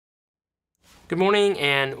Good morning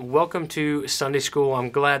and welcome to Sunday School. I'm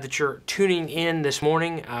glad that you're tuning in this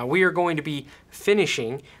morning. We are going to be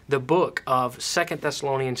finishing the book of 2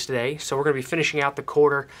 Thessalonians today. So we're going to be finishing out the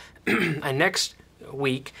quarter and next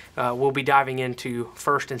week we'll be diving into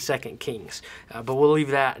 1st and 2nd Kings. But we'll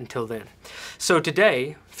leave that until then. So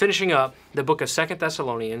today, finishing up the book of 2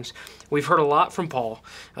 Thessalonians, we've heard a lot from Paul.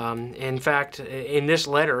 In fact, in this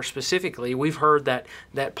letter specifically, we've heard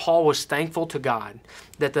that Paul was thankful to God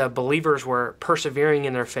that the believers were persevering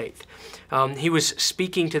in their faith. He was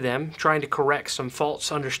speaking to them, trying to correct some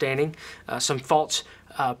false understanding, some false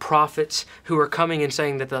prophets who were coming and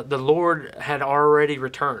saying that the Lord had already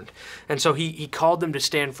returned. And so he called them to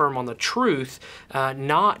stand firm on the truth,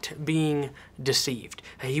 not being deceived.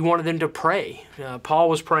 He wanted them to pray. Paul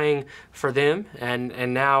was praying for them,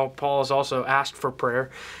 and now Paul has also asked for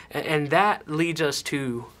prayer. And that leads us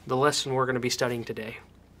to the lesson we're going to be studying today.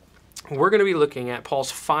 We're going to be looking at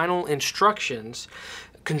Paul's final instructions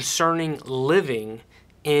concerning living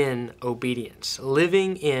in obedience.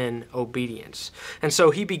 Living in obedience. And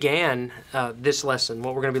so he began this lesson,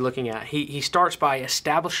 what we're going to be looking at. He starts by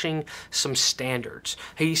establishing some standards.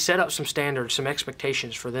 He set up some standards, some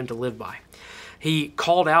expectations for them to live by. He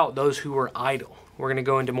called out those who were idle. We're going to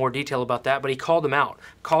go into more detail about that, but he called them out,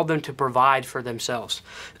 called them to provide for themselves.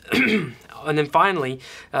 And then finally,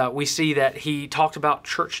 we see that he talked about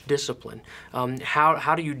church discipline.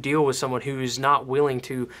 How do you deal with someone who is not willing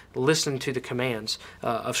to listen to the commands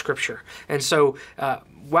of Scripture? And so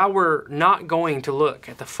while we're not going to look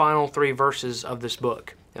at the final 3 verses of this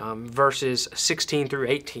book, verses 16 through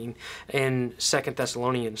 18 in 2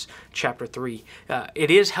 Thessalonians chapter 3. It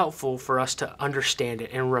is helpful for us to understand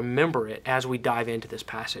it and remember it as we dive into this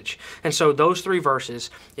passage. And so those 3 verses,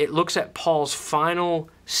 it looks at Paul's final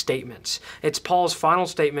statements. It's Paul's final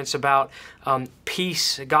statements about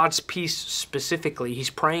peace, God's peace specifically. He's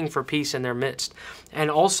praying for peace in their midst. And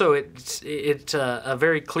also it's a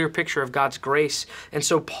very clear picture of God's grace. And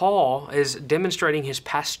so Paul is demonstrating his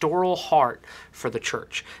pastoral heart for the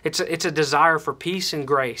church. It's a desire for peace and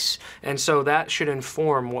grace. And so that should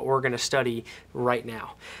inform what we're going to study right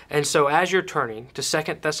now. And so as you're turning to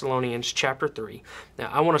 2 Thessalonians chapter 3, now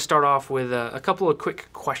I want to start off with a couple of quick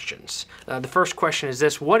questions. The first question is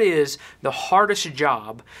this: what is the hardest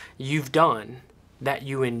job you've done that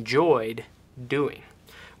you enjoyed doing?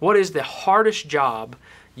 What is the hardest job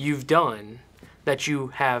you've done that you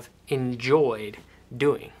have enjoyed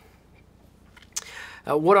doing?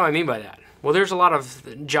 What do I mean by that? Well, there's a lot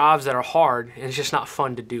of jobs that are hard and it's just not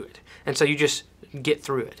fun to do it. And so you just get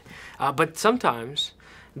through it. But sometimes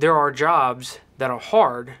there are jobs that are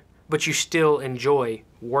hard, but you still enjoy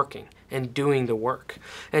working and doing the work.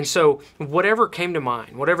 And so whatever came to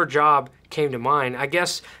mind, whatever job came to mind, I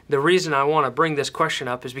guess the reason I want to bring this question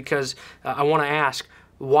up is because I want to ask,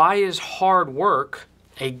 why is hard work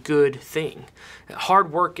a good thing?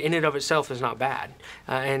 Hard work in and of itself is not bad.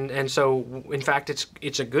 And so, in fact,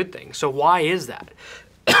 it's a good thing. So why is that?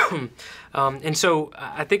 And so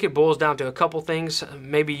I think it boils down to a couple things.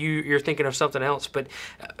 Maybe you're thinking of something else, but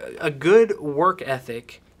a good work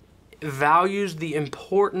ethic values the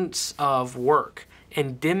importance of work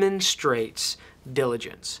and demonstrates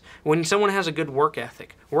diligence. When someone has a good work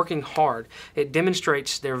ethic, working hard, it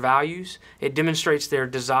demonstrates their values, it demonstrates their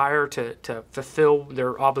desire to fulfill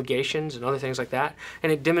their obligations and other things like that,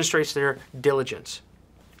 and it demonstrates their diligence.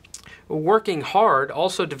 Working hard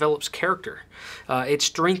also develops character. It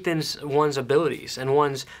strengthens one's abilities and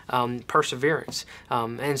one's perseverance.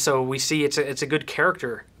 And so we see it's a good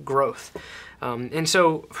character growth. And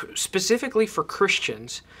so specifically for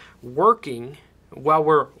Christians, working while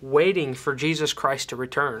we're waiting for Jesus Christ to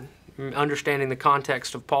return, understanding the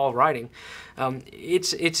context of Paul writing,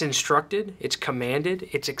 it's instructed, it's commanded,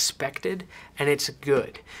 it's expected, and it's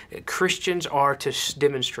good. Christians are to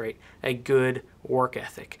demonstrate a good work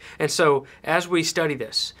ethic. And so as we study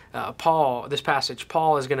this, this passage,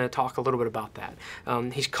 Paul is going to talk a little bit about that.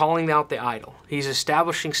 He's calling out the idle. He's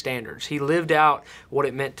establishing standards. He lived out what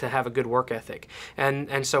it meant to have a good work ethic.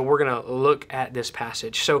 And so we're going to look at this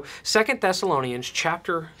passage. So 2 Thessalonians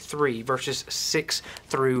chapter 3, verses 6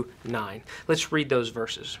 through 9. Let's read those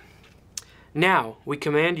verses. Now we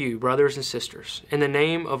command you, brothers and sisters, in the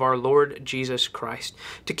name of our Lord Jesus Christ,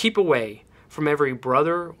 to keep away from every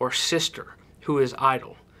brother or sister who is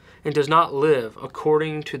idle and does not live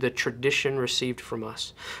according to the tradition received from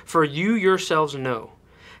us. For you yourselves know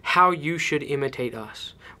how you should imitate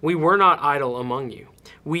us. We were not idle among you.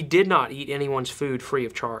 We did not eat anyone's food free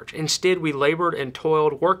of charge. Instead, we labored and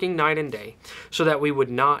toiled, working night and day, so that we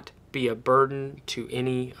would not be a burden to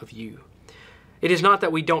any of you. It is not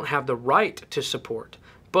that we don't have the right to support,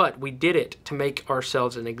 but we did it to make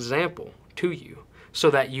ourselves an example to you, so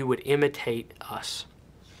that you would imitate us.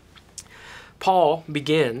 Paul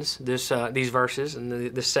begins these verses and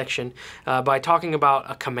this section by talking about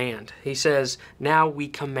a command. He says, "Now we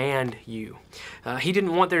command you." He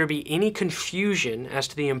didn't want there to be any confusion as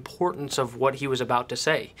to the importance of what he was about to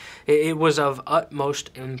say. It was of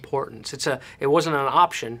utmost importance. It wasn't an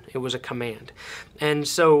option, it was a command. And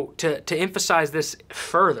so to emphasize this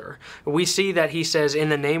further, we see that he says, "In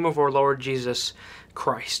the name of our Lord Jesus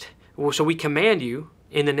Christ." So we command you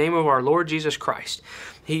in the name of our Lord Jesus Christ.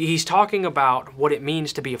 He's talking about what it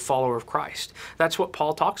means to be a follower of Christ. That's what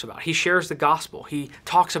Paul talks about. He shares the gospel. He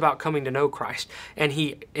talks about coming to know Christ. And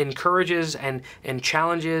he encourages and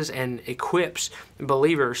challenges and equips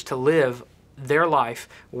believers to live their life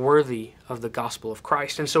worthy of the gospel of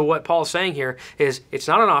Christ. And so what Paul's saying here is it's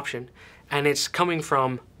not an option, and it's coming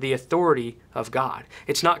from the authority of God.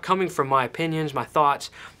 It's not coming from my opinions, my thoughts.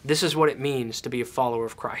 This is what it means to be a follower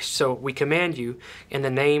of Christ. So we command you in the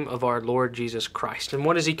name of our Lord Jesus Christ. And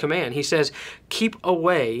what does he command? He says, "Keep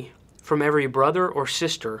away from every brother or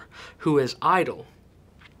sister who is idle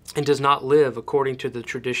and does not live according to the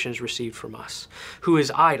traditions received from us." Who is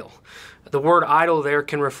idle? The word idle there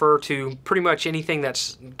can refer to pretty much anything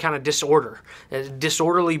that's kind of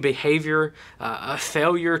disorderly behavior, a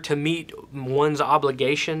failure to meet one's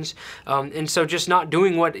obligations, and so just not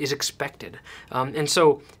doing what is expected. And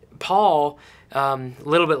so Paul, a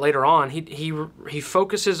little bit later on, he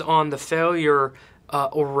focuses on the failure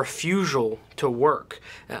or refusal to work.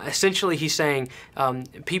 Essentially, he's saying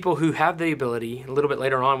people who have the ability, a little bit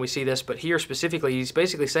later on we see this, but here specifically, he's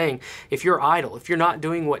basically saying if you're idle, if you're not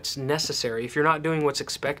doing what's necessary, if you're not doing what's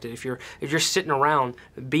expected, if you're sitting around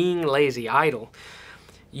being lazy, idle,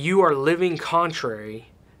 you are living contrary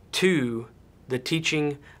to the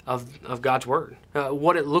teaching of God's Word,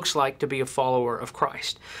 what it looks like to be a follower of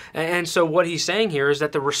Christ. And so what he's saying here is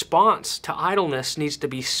that the response to idleness needs to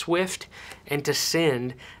be swift and to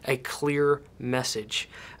send a clear message.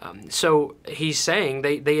 So he's saying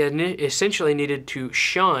they essentially needed to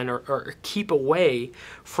shun or keep away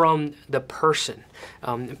from the person.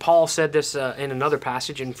 Paul said this in another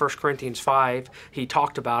passage in 1 Corinthians 5. He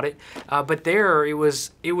talked about it, but there it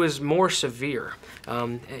was more severe.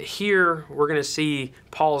 Here we're going to see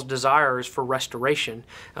Paul's desires for restoration,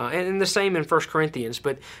 and the same in 1 Corinthians.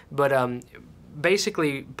 But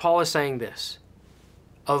basically, Paul is saying this: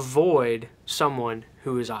 avoid someone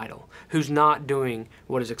who is idle, who's not doing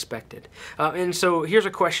what is expected. And so here's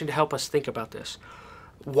a question to help us think about this.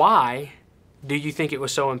 Why do you think it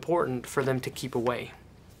was so important for them to keep away?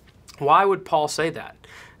 Why would Paul say that?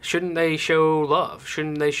 Shouldn't they show love?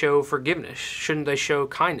 Shouldn't they show forgiveness? Shouldn't they show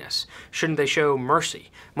kindness? Shouldn't they show mercy?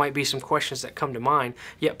 Might be some questions that come to mind.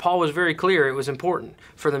 Yet Paul was very clear it was important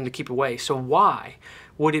for them to keep away. So why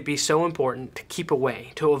would it be so important to keep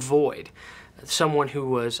away, to avoid someone who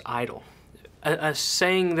was idle?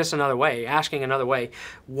 Saying this another way, asking another way,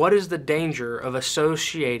 what is the danger of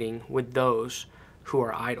associating with those who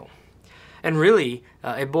are idle? And really,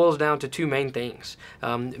 it boils down to two main things.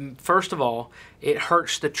 First of all, it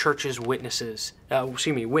hurts the church's witness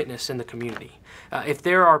in the community. If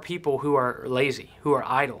there are people who are lazy, who are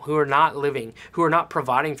idle, who are not living, who are not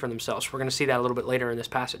providing for themselves, we're going to see that a little bit later in this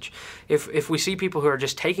passage. If we see people who are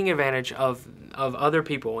just taking advantage of other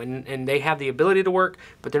people and they have the ability to work,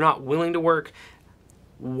 but they're not willing to work,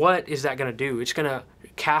 what is that going to do? It's going to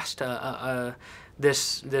cast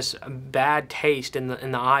this bad taste in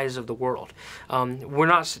the eyes of the world. We're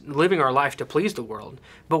not living our life to please the world,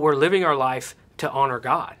 but we're living our life to honor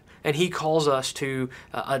God. And he calls us to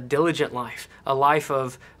a diligent life, a life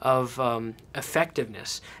of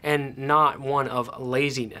effectiveness, and not one of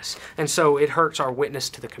laziness. And so it hurts our witness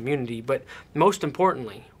to the community. But most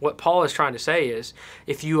importantly, what Paul is trying to say is,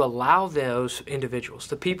 if you allow those individuals,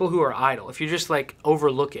 the people who are idle, if you just like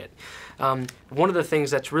overlook it, one of the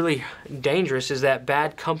things that's really dangerous is that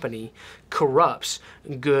bad company corrupts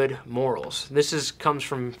good morals. This comes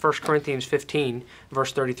from 1 Corinthians 15,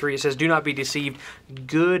 verse 33. It says, "Do not be deceived.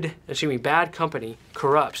 Bad company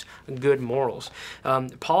corrupts good morals."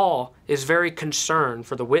 Paul is very concerned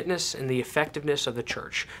for the witness and the effectiveness of the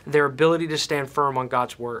church, their ability to stand firm on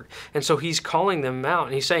God's word. And so he's calling them out,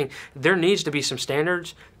 and he's saying there needs to be some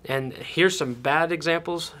standards, and here's some bad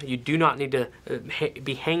examples. You do not need to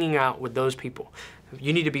be hanging out with those people.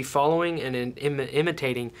 You need to be following and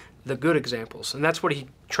imitating the good examples. And that's what he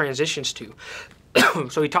transitions to.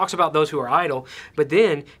 So he talks about those who are idle, but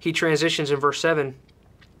then he transitions in verse 7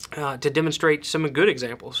 to demonstrate some good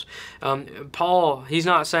examples. Paul, he's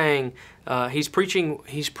not saying he's preaching.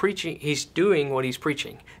 He's doing what he's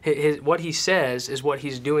preaching. What he says is what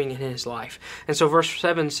he's doing in his life. And so verse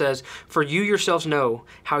 7 says, "For you yourselves know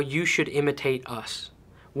how you should imitate us.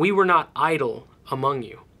 We were not idle among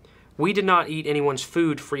you. We did not eat anyone's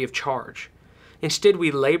food free of charge. Instead, we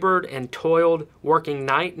labored and toiled, working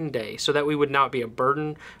night and day, so that we would not be a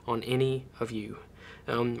burden on any of you."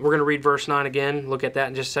 We're going to read verse 9 again, look at that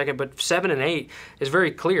in just a second, but 7 and 8 is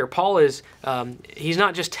very clear. Paul is, he's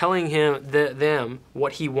not just telling them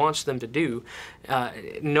what he wants them to do.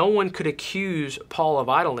 No one could accuse Paul of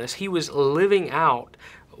idleness. He was living out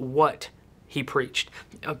what he preached.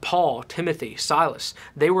 Paul, Timothy, Silas,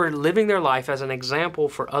 they were living their life as an example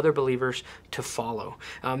for other believers to follow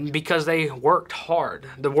because they worked hard.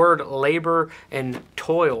 The word labor and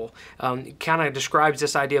toil kind of describes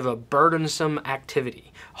this idea of a burdensome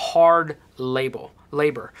activity, hard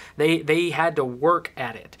labor. They had to work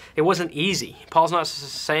at it. It wasn't easy. Paul's not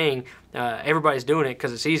saying everybody's doing it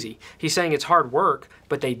because it's easy. He's saying it's hard work,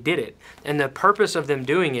 but they did it. And the purpose of them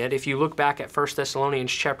doing it, if you look back at 1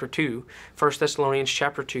 Thessalonians chapter 2, 1 Thessalonians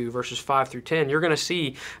chapter 2, verses 5 through 10, you're going to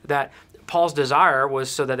see that Paul's desire was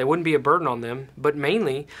so that it wouldn't be a burden on them, but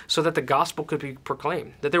mainly so that the gospel could be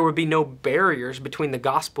proclaimed, that there would be no barriers between the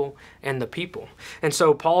gospel and the people. And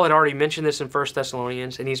so Paul had already mentioned this in 1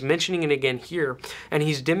 Thessalonians, and he's mentioning it again here, and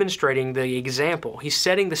he's demonstrating the example. He's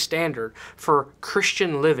setting the standard for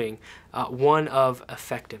Christian living, one of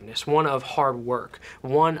effectiveness, one of hard work,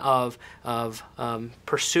 one of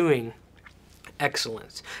pursuing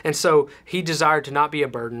excellence. And so he desired to not be a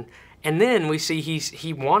burden. And then we see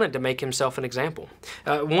he wanted to make himself an example.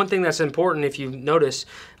 One thing that's important, if you notice,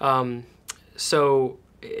 so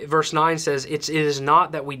verse 9 says, it is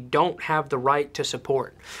not that we don't have the right to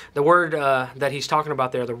support. The word that he's talking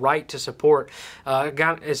about there, the right to support,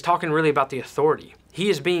 God is talking really about the authority. He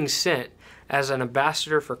is being sent as an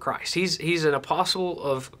ambassador for Christ. He's an apostle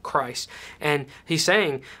of Christ. And he's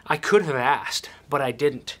saying, I could have asked, but I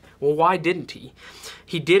didn't. Well, why didn't he?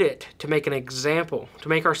 He did it to make an example, to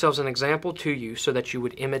make ourselves an example to you so that you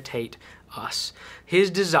would imitate us.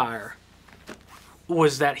 His desire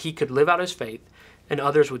was that he could live out his faith and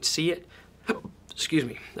others would see it,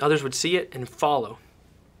 others would see it and follow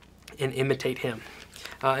and imitate him.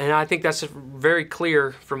 And I think that's very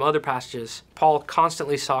clear from other passages. Paul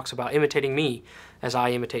constantly talks about imitating me as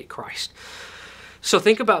I imitate Christ. So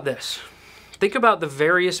think about this. Think about the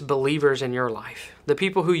various believers in your life, the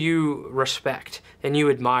people who you respect and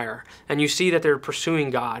you admire, and you see that they're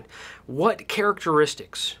pursuing God. What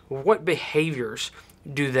characteristics, what behaviors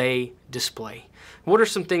do they display? What are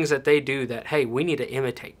some things that they do that, hey, we need to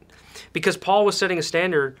imitate? Because Paul was setting a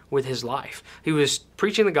standard with his life. He was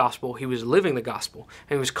preaching the gospel, he was living the gospel,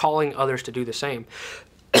 and he was calling others to do the same.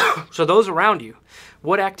 So those around you,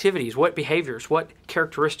 what activities, what behaviors, what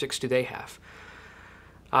characteristics do they have?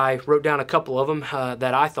 I wrote down a couple of them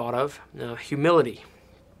that I thought of. Humility,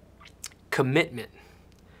 commitment,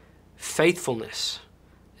 faithfulness,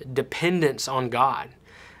 dependence on God.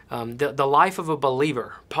 The life of a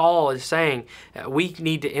believer. Paul is saying we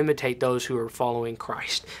need to imitate those who are following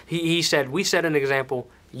Christ. He said, we set an example,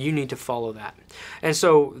 you need to follow that. And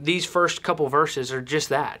so these first couple verses are just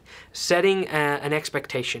that, setting an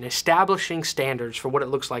expectation, establishing standards for what it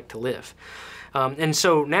looks like to live. And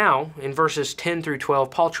so now, in verses 10 through 12,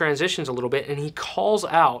 Paul transitions a little bit, and he calls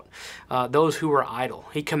out those who are idle.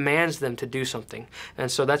 He commands them to do something. And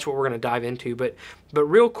so that's what we're going to dive into. But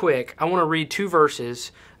real quick, I want to read two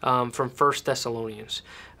verses from 1 Thessalonians.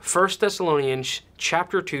 1 Thessalonians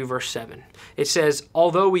chapter 2, verse 7. It says,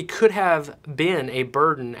 although we could have been a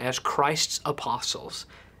burden as Christ's apostles,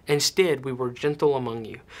 instead we were gentle among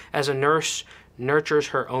you, as a nurse nurtures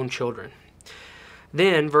her own children.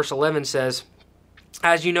 Then verse 11 says,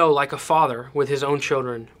 as you know, like a father with his own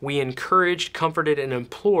children, we encouraged, comforted, and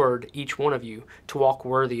implored each one of you to walk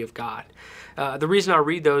worthy of God. The reason I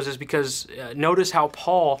read those is because notice how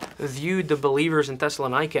Paul viewed the believers in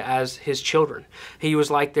Thessalonica as his children. He was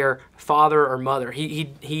like their father or mother.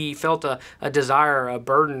 He felt a desire, a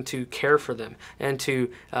burden to care for them and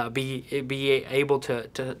to be able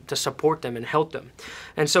to support them and help them.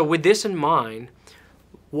 And so with this in mind,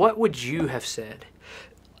 what would you have said?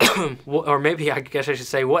 Or maybe I guess I should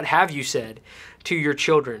say, what have you said to your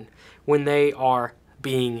children when they are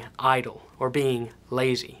being idle or being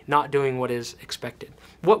lazy, not doing what is expected?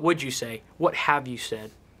 What would you say? What have you said?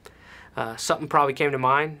 Something probably came to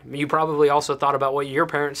mind. You probably also thought about what your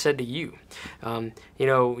parents said to you.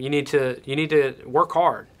 You need to work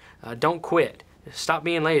hard. Don't quit. Stop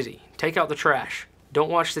being lazy. Take out the trash. Don't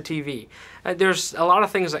watch the TV. There's a lot of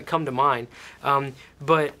things that come to mind,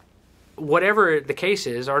 but whatever the case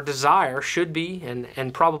is, our desire should be,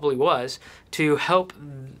 and probably was, to help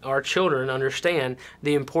our children understand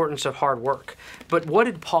the importance of hard work. But what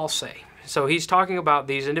did Paul say? So he's talking about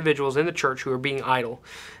these individuals in the church who are being idle.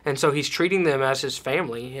 And so he's treating them as his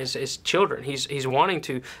family, his children. He's wanting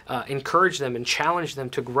to encourage them and challenge them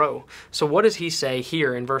to grow. So what does he say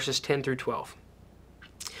here in verses 10 through 12?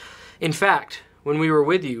 In fact, when we were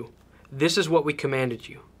with you, this is what we commanded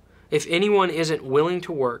you. If anyone isn't willing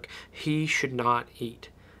to work, he should not eat.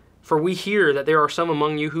 For we hear that there are some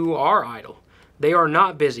among you who are idle. They are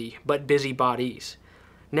not busy, but busybodies.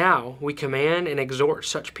 Now we command and exhort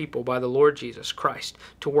such people by the Lord Jesus Christ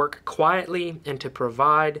to work quietly and to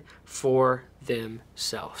provide for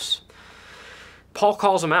themselves. Paul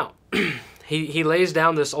calls them out. He lays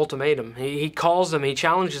down this ultimatum. He calls them, he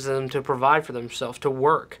challenges them to provide for themselves, to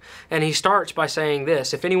work. And he starts by saying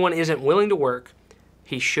this: if anyone isn't willing to work,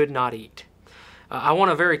 he should not eat. I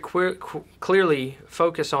want to very clearly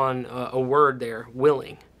focus on a word there,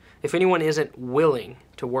 willing. If anyone isn't willing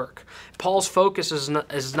to work. Paul's focus is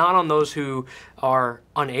not on those who are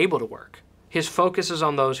unable to work. His focus is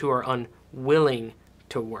on those who are unwilling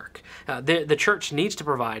to work. The church needs to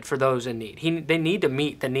provide for those in need. They need to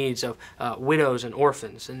meet the needs of widows and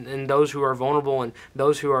orphans and those who are vulnerable and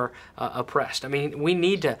those who are oppressed. I mean, we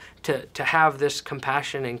need to have this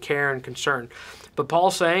compassion and care and concern. But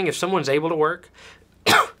Paul's saying if someone's able to work,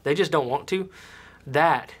 they just don't want to,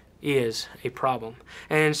 that is a problem.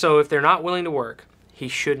 And so if they're not willing to work, he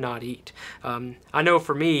should not eat. I know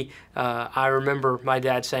for me, I remember my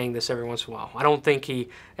dad saying this every once in a while. I don't think he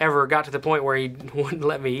ever got to the point where he wouldn't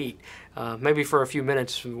let me eat, maybe for a few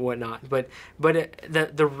minutes and whatnot. But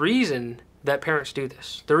the reason that parents do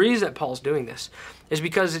this, the reason that Paul's doing this, is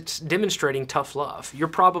because it's demonstrating tough love. You're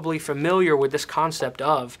probably familiar with this concept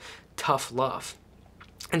of tough love.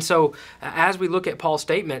 And so as we look at Paul's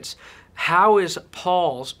statements, how is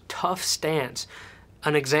Paul's tough stance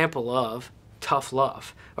an example of tough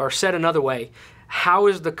love? Or said another way, how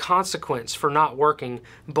is the consequence for not working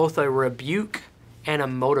both a rebuke and a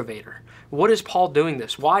motivator? What is Paul doing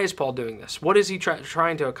this? Why is Paul doing this? What is he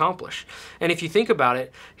trying to accomplish? And if you think about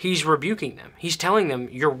it, he's rebuking them. He's telling them,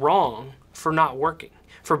 you're wrong for not working,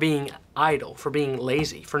 for being idle, for being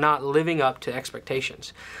lazy, for not living up to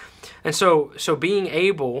expectations. And so being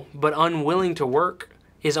able but unwilling to work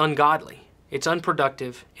is ungodly, it's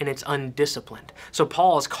unproductive, and it's undisciplined. So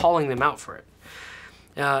Paul is calling them out for it.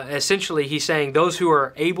 Essentially, he's saying those who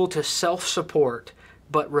are able to self-support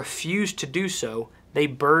but refuse to do so, they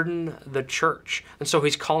burden the church. And so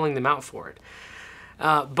he's calling them out for it.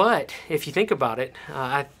 But if you think about it,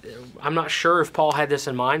 I'm not sure if Paul had this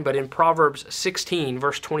in mind, but in Proverbs 16,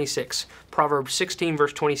 verse 26, Proverbs 16,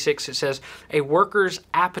 verse 26, it says, a worker's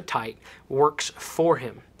appetite works for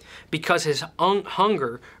him, because his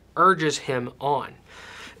hunger urges him on.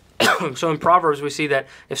 So in Proverbs, we see that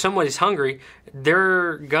if someone is hungry,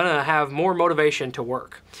 they're going to have more motivation to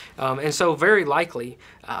work. And so very likely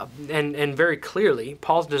and very clearly,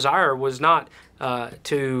 Paul's desire was not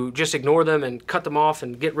to just ignore them and cut them off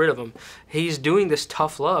and get rid of them. He's doing this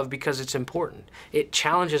tough love because it's important. It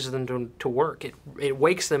challenges them to work. It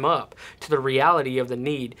wakes them up to the reality of the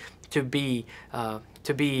need to be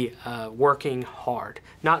working hard.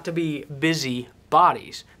 Not to be busy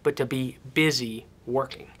bodies, but to be busy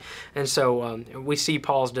working. And so we see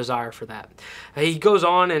Paul's desire for that. He goes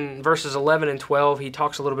on in verses 11 and 12, he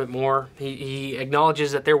talks a little bit more. He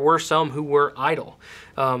acknowledges that there were some who were idle.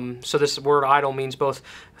 So this word idle means both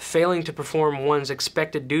failing to perform one's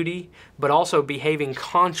expected duty, but also behaving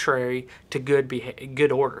contrary to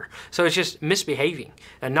good order. So it's just misbehaving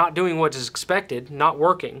and not doing what is expected, not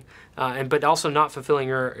working, but also not fulfilling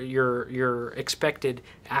your expected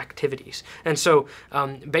activities. And so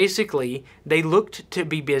basically, they looked to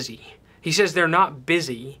be busy. He says they're not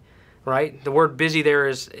busy, right? The word busy there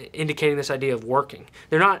is indicating this idea of working.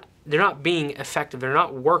 They're not being effective. They're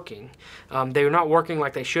not working. They're not working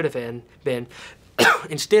like they should have been.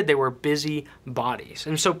 Instead, they were busy bodies.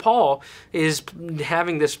 And so Paul is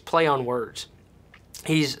having this play on words.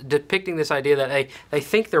 He's depicting this idea that they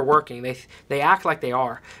think they're working, they act like they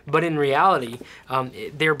are, but in reality,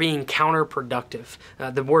 they're being counterproductive.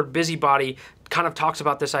 The word busybody kind of talks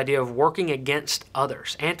about this idea of working against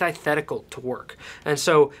others, antithetical to work. And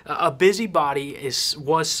so a busybody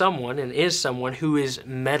was someone and is someone who is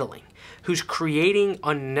meddling, who's creating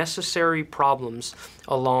unnecessary problems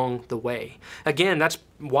along the way. Again, that's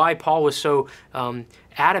why Paul was so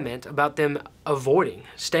adamant about them avoiding,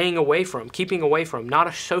 staying away from, keeping away from, not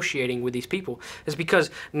associating with these people, is because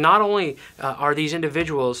not only are these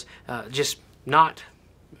individuals just not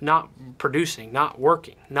not producing, not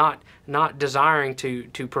working, not desiring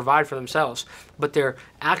to provide for themselves, but they're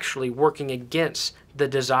actually working against the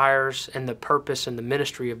desires and the purpose and the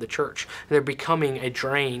ministry of the church. They're becoming a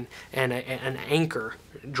drain and an anchor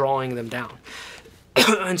drawing them down.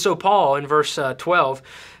 And so Paul, in verse 12,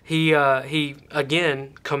 he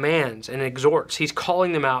again commands and exhorts. He's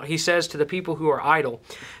calling them out. He says to the people who are idle,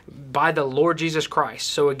 by the Lord Jesus Christ.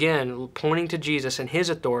 So again, pointing to Jesus and his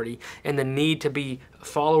authority and the need to be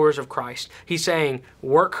followers of Christ. He's saying,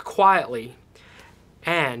 work quietly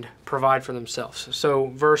and provide for themselves. So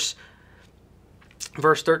verse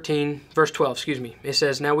 12, it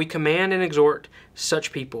says, now we command and exhort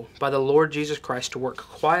such people by the Lord Jesus Christ to work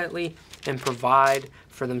quietly and provide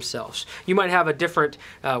for themselves. You might have a different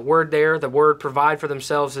word there. The word provide for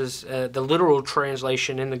themselves is the literal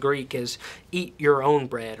translation in the Greek is eat your own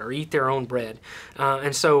bread or eat their own bread.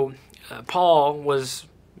 And so Paul was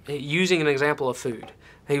using an example of food.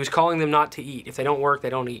 He was calling them not to eat. If they don't work, they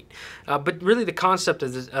don't eat. But really the concept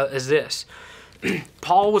is this.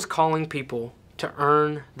 Paul was calling people to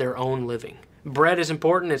earn their own living. Bread is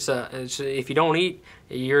important. It's if you don't eat,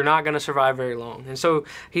 you're not going to survive very long. And so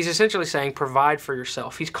he's essentially saying provide for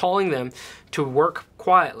yourself. He's calling them to work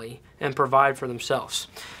quietly and provide for themselves.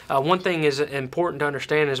 One thing is important to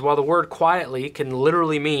understand is while the word quietly can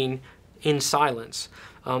literally mean in silence,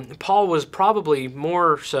 Paul was probably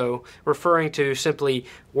more so referring to simply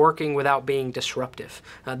working without being disruptive.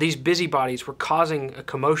 These busybodies were causing a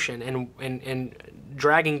commotion and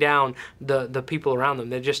dragging down the people around them.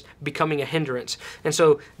 They're just becoming a hindrance. And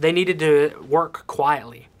so they needed to work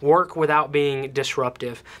quietly, work without being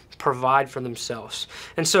disruptive, provide for themselves.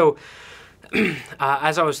 And so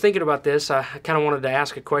as I was thinking about this, I kind of wanted to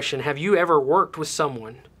ask a question. Have you ever worked with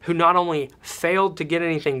someone who not only failed to get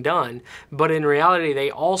anything done, but in reality they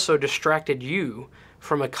also distracted you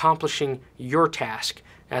from accomplishing your task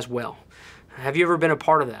as well? Have you ever been a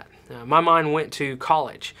part of that? My mind went to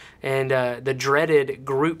college and the dreaded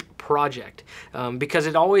group project because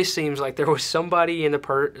it always seems like there was somebody in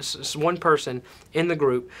one person in the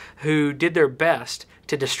group who did their best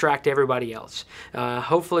to distract everybody else.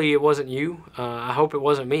 Hopefully it wasn't you. I hope it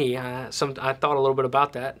wasn't me. I thought a little bit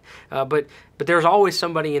about that. But there's always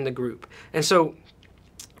somebody in the group. And so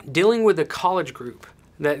dealing with a college group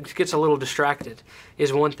that gets a little distracted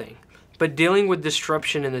is one thing. But dealing with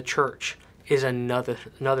disruption in the church is another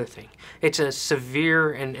thing. It's a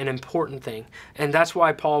severe and an important thing. And that's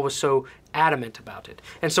why Paul was so adamant about it.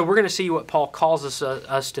 And so we're going to see what Paul calls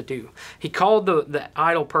us to do. He called the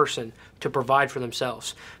idle person to provide for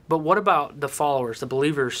themselves. But what about the followers, the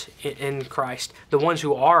believers in Christ, the ones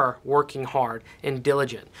who are working hard and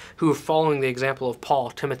diligent, who are following the example of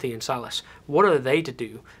Paul, Timothy, and Silas? What are they to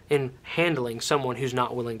do in handling someone who's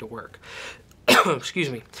not willing to work? Excuse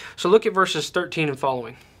me. So look at verses 13 and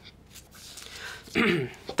following.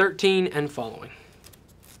 13 and following.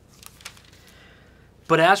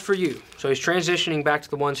 But as for you, so he's transitioning back to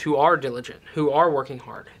the ones who are diligent, who are working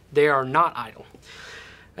hard. They are not idle.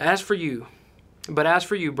 As for you,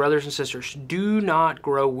 brothers and sisters, do not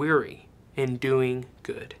grow weary in doing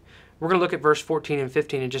good. We're going to look at verse 14 and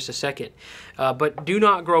 15 in just a second. But do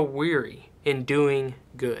not grow weary in doing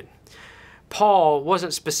good. Paul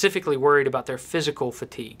wasn't specifically worried about their physical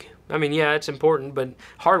fatigue. I mean, yeah, it's important, but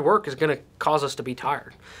hard work is going to cause us to be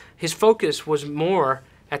tired. His focus was more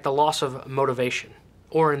at the loss of motivation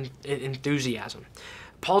or enthusiasm.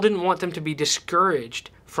 Paul didn't want them to be discouraged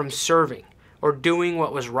from serving or doing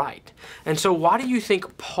what was right. And so why do you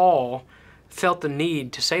think Paul felt the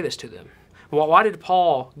need to say this to them? Well, why did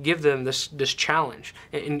Paul give them this challenge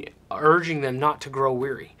in urging them not to grow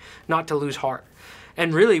weary, not to lose heart?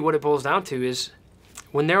 And really what it boils down to is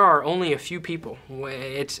when there are only a few people,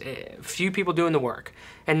 it's a few people doing the work.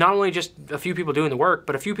 And not only just a few people doing the work,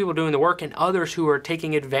 but a few people doing the work and others who are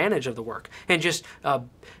taking advantage of the work and just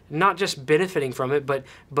not just benefiting from it,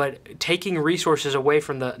 but taking resources away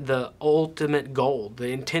from the ultimate goal, the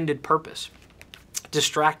intended purpose,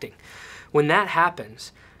 distracting. When that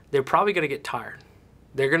happens, they're probably going to get tired.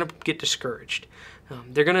 They're going to get discouraged.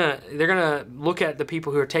 They're gonna look at the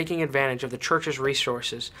people who are taking advantage of the church's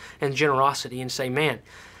resources and generosity and say, man,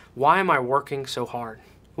 why am I working so hard?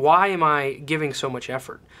 Why am I giving so much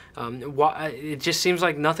effort? It just seems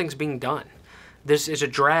like nothing's being done. This is a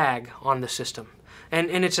drag on the system,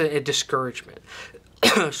 and it's a discouragement.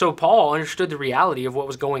 So Paul understood the reality of what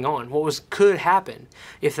was going on, could happen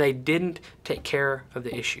if they didn't take care of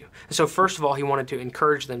the issue. And so first of all, he wanted to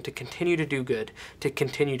encourage them to continue to do good, to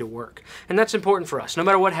continue to work. And that's important for us. No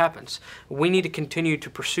matter what happens, we need to continue to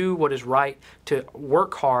pursue what is right, to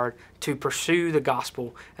work hard, to pursue the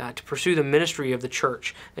gospel, to pursue the ministry of the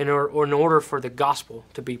church in order for the gospel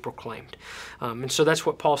to be proclaimed. And so that's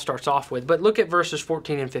what Paul starts off with. But look at verses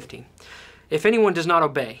 14 and 15. If anyone does not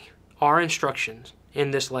obey our instructions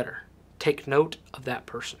in this letter, take note of that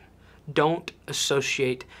person. Don't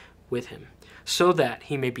associate with him, so that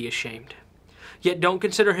he may be ashamed. Yet don't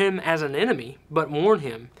consider him as an enemy, but warn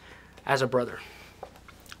him as a brother.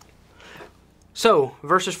 So,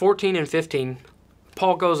 verses 14 and 15,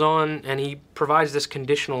 Paul goes on and he provides this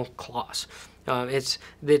conditional clause. It's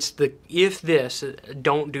the if this,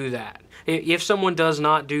 don't do that. If someone does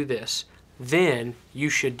not do this, then you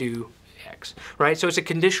should do X, right? So it's a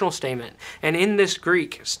conditional statement. And in this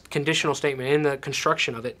Greek conditional statement, in the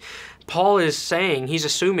construction of it, Paul is saying, he's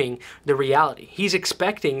assuming the reality. He's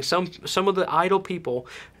expecting some of the idle people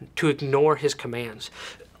to ignore his commands.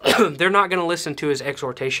 They're not going to listen to his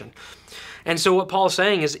exhortation. And so what Paul's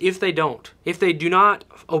saying is if they do not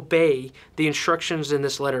obey the instructions in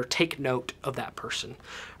this letter, take note of that person.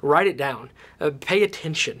 Write it down. Pay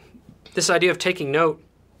attention. This idea of taking note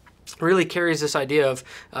really carries this idea of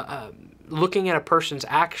looking at a person's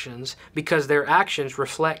actions, because their actions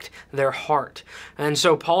reflect their heart. And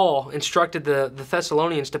so Paul instructed the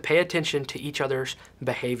Thessalonians to pay attention to each other's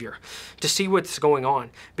behavior, to see what's going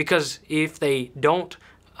on. Because if they don't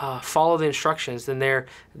follow the instructions, then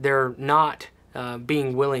they're not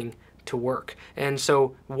being willing to work. And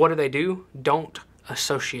so what do? Don't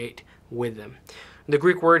associate with them. The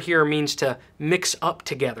Greek word here means to mix up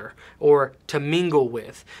together or to mingle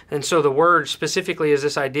with. And so the word specifically is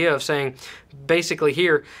this idea of saying, basically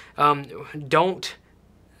here, don't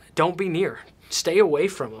be near. Stay away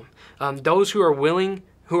from them. Those who are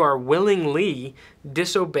willingly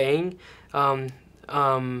disobeying the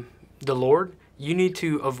Lord, you need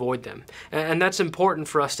to avoid them. And that's important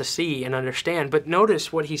for us to see and understand. But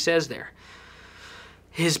notice what he says there.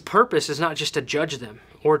 His purpose is not just to judge them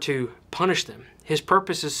or to punish them. His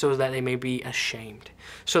purpose is so that they may be ashamed.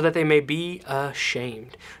 So that they may be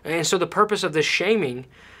ashamed. And so the purpose of this shaming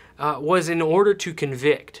was in order to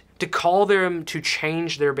convict, to call them to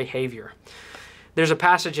change their behavior. There's a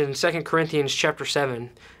passage in 2 Corinthians chapter 7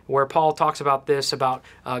 where Paul talks about this, about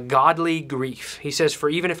godly grief. He says, for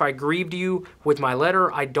even if I grieved you with my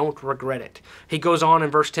letter, I don't regret it. He goes on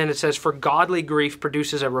in verse 10, it says, for godly grief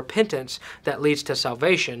produces a repentance that leads to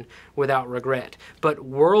salvation without regret. But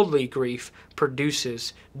worldly grief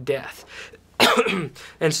produces death.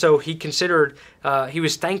 And so he considered, he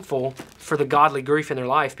was thankful for the godly grief in their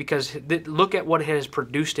life, because look at what it has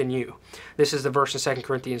produced in you. This is the verse in 2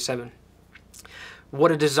 Corinthians 7.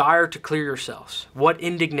 What a desire to clear yourselves. What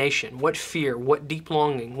indignation, what fear, what deep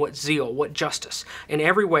longing, what zeal, what justice. In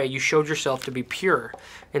every way you showed yourself to be pure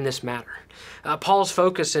in this matter. Paul's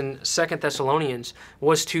focus in 2 Thessalonians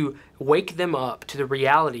was to wake them up to the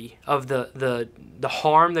reality of the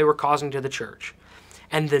harm they were causing to the church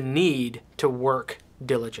and the need to work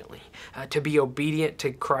diligently, to be obedient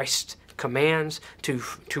to Christ's commands, to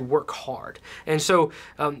work hard. And so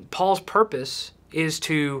Paul's purpose is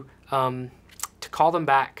to call them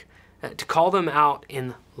back, to call them out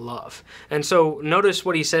in love. And so notice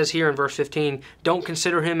what he says here in verse 15, don't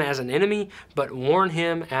consider him as an enemy, but warn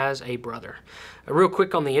him as a brother. Real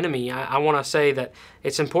quick on the enemy, I want to say that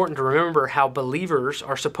it's important to remember how believers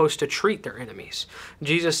are supposed to treat their enemies.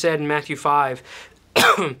 Jesus said in Matthew 5,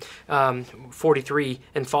 43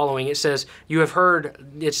 and following, it says, you have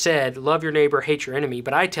heard it said, love your neighbor, hate your enemy,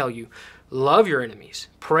 but I tell you, love your enemies.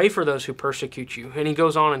 Pray for those who persecute you. And he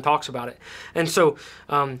goes on and talks about it. And so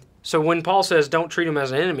when Paul says don't treat them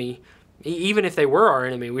as an enemy, even if they were our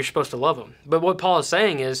enemy, we're supposed to love them. But what Paul is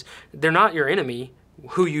saying is they're not your enemy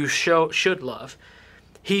who you should love.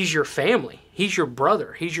 He's your family. He's your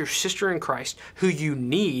brother. He's your sister in Christ who you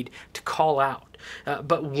need to call out.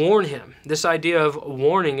 But warn him. This idea of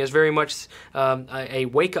warning is very much a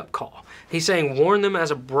wake-up call. He's saying warn them as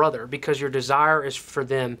a brother, because your desire is for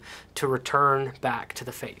them to return back to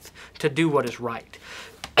the faith, to do what is right.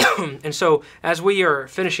 And so as we are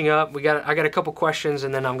finishing up, I got a couple questions,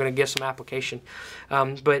 and then I'm going to give some application.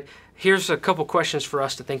 But here's a couple questions for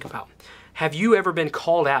us to think about. Have you ever been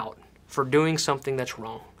called out for doing something that's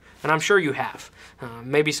wrong? And I'm sure you have.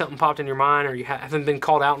 Maybe something popped in your mind, or you haven't been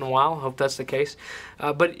called out in a while. I hope that's the case.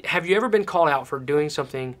 But have you ever been called out for doing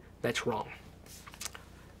something that's wrong?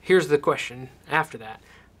 Here's the question after that.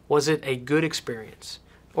 Was it a good experience,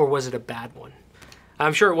 or was it a bad one?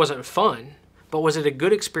 I'm sure it wasn't fun, but was it a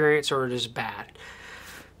good experience or it is bad?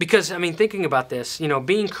 Because, I mean, thinking about this,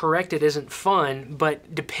 being corrected isn't fun,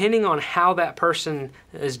 but depending on how that person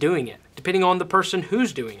is doing it, depending on the person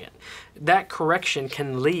who's doing it, that correction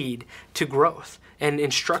can lead to growth and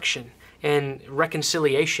instruction and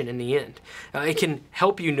reconciliation in the end. It can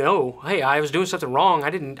help you know, hey, I was doing something wrong. I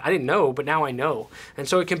didn't know, but now I know. And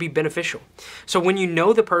so it can be beneficial. So when you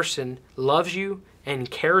know the person loves you and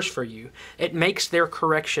cares for you, it makes their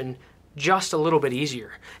correction just a little bit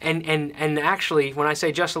easier. And actually, when I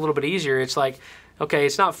say just a little bit easier, it's like, okay,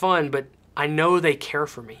 it's not fun, but I know they care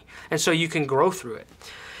for me. And so you can grow through it.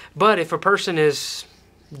 But if a person is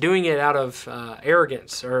doing it out of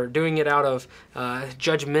arrogance or doing it out of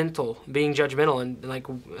being judgmental and like,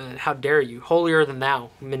 how dare you, holier than thou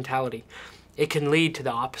mentality, it can lead to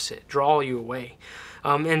the opposite, draw you away.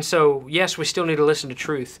 And so, yes, we still need to listen to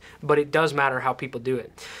truth, but it does matter how people do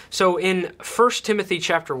it. So in 1 Timothy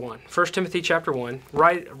chapter 1,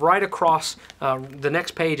 right across the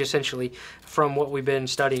next page, essentially, from what we've been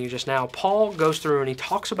studying just now, Paul goes through and he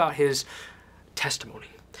talks about his testimony.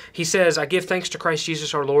 He says, I give thanks to Christ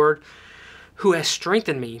Jesus our Lord, who has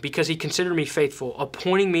strengthened me because he considered me faithful,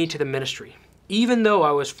 appointing me to the ministry. Even though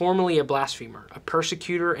I was formerly a blasphemer, a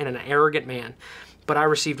persecutor, and an arrogant man, but I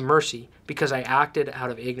received mercy because I acted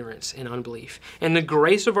out of ignorance and unbelief. And the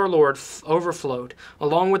grace of our Lord overflowed,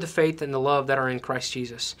 along with the faith and the love that are in Christ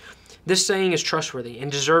Jesus. This saying is trustworthy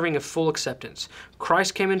and deserving of full acceptance.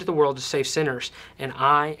 Christ came into the world to save sinners, and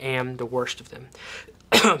I am the worst of them.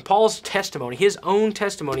 Paul's testimony, his own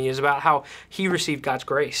testimony, is about how he received God's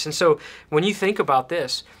grace. And so when you think about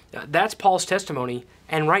this, that's Paul's testimony.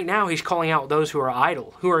 And right now he's calling out those who are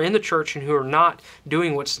idle, who are in the church and who are not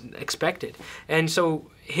doing what's expected. And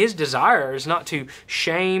so his desire is not to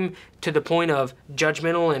shame to the point of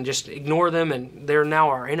judgmental and just ignore them and they're now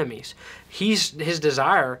our enemies. His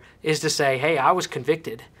desire is to say, hey, I was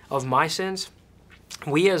convicted of my sins.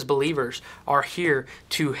 We as believers are here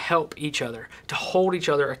to help each other, to hold each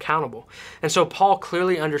other accountable. And so Paul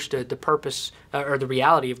clearly understood the purpose or the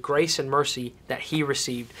reality of grace and mercy that he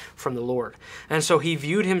received from the Lord. And so he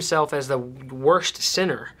viewed himself as the worst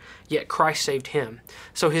sinner, yet Christ saved him.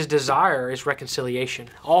 So his desire is reconciliation.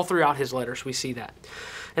 All throughout his letters we see that.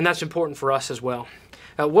 And that's important for us as well.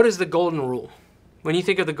 What is the golden rule? When you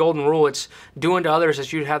think of the golden rule, it's do unto others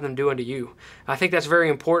as you'd have them do unto you. I think that's very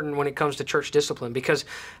important when it comes to church discipline, because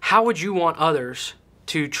how would you want others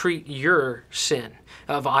to treat your sin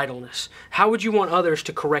of idleness? How would you want others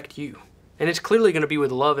to correct you? And it's clearly going to be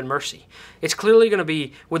with love and mercy. It's clearly going to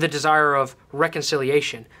be with a desire of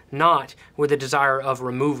reconciliation, not with a desire of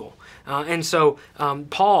removal. And so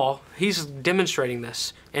Paul, he's demonstrating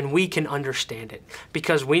this, and we can understand it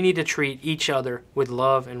because we need to treat each other with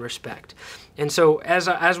love and respect. And so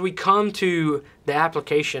as we come to the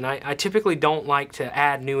application, I typically don't like to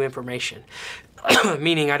add new information.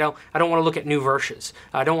 Meaning I don't want to look at new verses.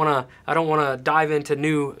 I don't want to dive into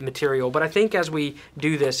new material. But I think as we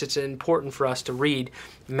do this, it's important for us to read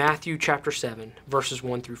Matthew chapter 7, verses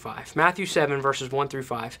 1 through 5. Matthew 7, verses 1 through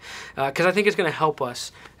 5, because I think it's going to help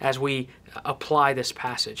us as we apply this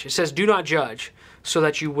passage. It says, "Do not judge, so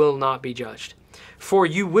that you will not be judged. For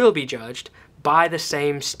you will be judged by the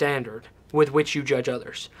same standard with which you judge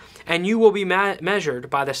others, and you will be measured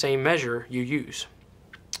by the same measure you use.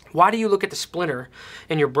 Why do you look at the splinter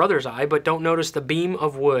in your brother's eye, but don't notice the beam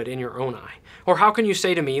of wood in your own eye? Or how can you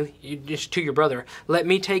say to me, to your brother, let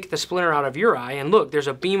me take the splinter out of your eye, and look, there's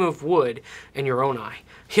a beam of wood in your own eye?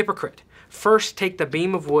 Hypocrite, first take the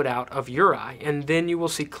beam of wood out of your eye, and then you will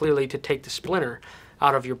see clearly to take the splinter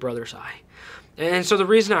out of your brother's eye." And so the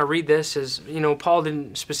reason I read this is, Paul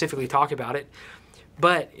didn't specifically talk about it,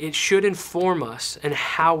 but it should inform us in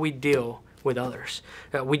how we deal with others.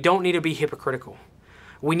 We don't need to be hypocritical.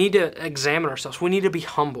 We need to examine ourselves. We need to be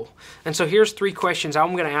humble. And so here's 3 questions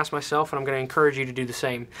I'm going to ask myself, and I'm going to encourage you to do the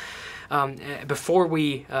same before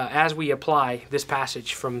as we apply this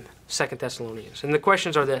passage from 2 Thessalonians. And the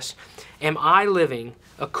questions are this: am I living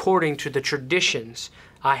according to the traditions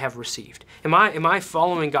I have received? Am I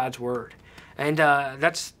following God's word? And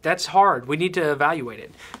that's hard. We need to evaluate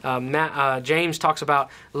it. James talks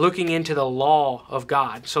about looking into the law of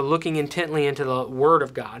God. So looking intently into the word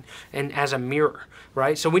of God and as a mirror,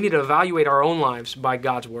 right? So we need to evaluate our own lives by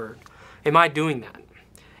God's word. Am I doing that?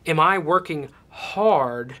 Am I working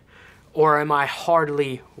hard, or am I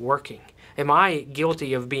hardly working? Am I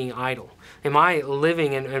guilty of being idle? Am I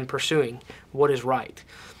living and pursuing what is right?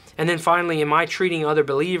 And then finally, am I treating other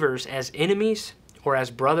believers as enemies or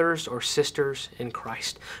as brothers or sisters in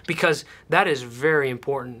Christ? Because that is very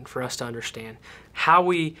important for us to understand. how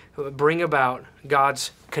we bring about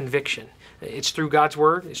God's conviction. It's through God's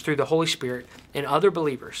Word, it's through the Holy Spirit, and other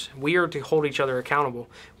believers. We are to hold each other accountable.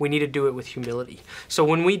 We need to do it with humility. So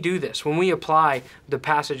when we do this, when we apply the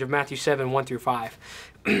passage of Matthew 7, 1 through 5,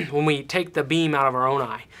 when we take the beam out of our own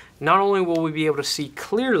eye, not only will we be able to see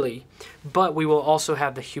clearly, but we will also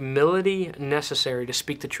have the humility necessary to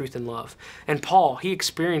speak the truth in love. And Paul, he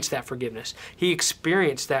experienced that forgiveness. He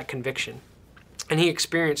experienced that conviction. And he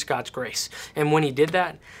experienced God's grace. And when he did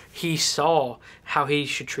that, he saw how he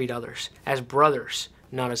should treat others as brothers,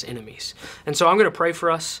 not as enemies. And so I'm going to pray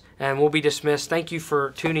for us, and we'll be dismissed. Thank you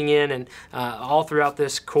for tuning in, and all throughout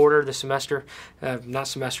this quarter, this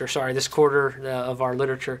quarter of our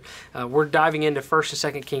literature, we're diving into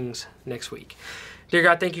 1st and 2nd Kings next week. Dear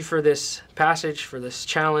God, thank you for this passage, for this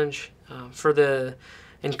challenge, for the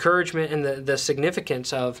encouragement and the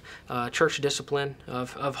significance of church discipline,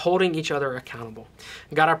 of holding each other accountable.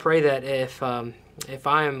 God, I pray that if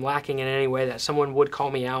I am lacking in any way, that someone would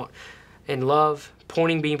call me out in love,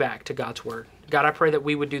 pointing me back to God's Word. God, I pray that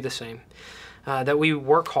we would do the same, that we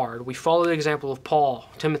work hard. We follow the example of Paul,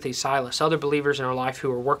 Timothy, Silas, other believers in our life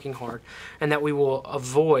who are working hard, and that we will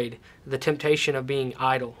avoid the temptation of being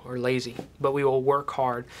idle or lazy, but we will work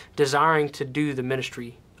hard, desiring to do the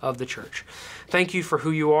ministry of the church. Thank you for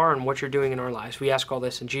who you are and what you're doing in our lives. We ask all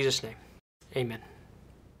this in Jesus' name. Amen.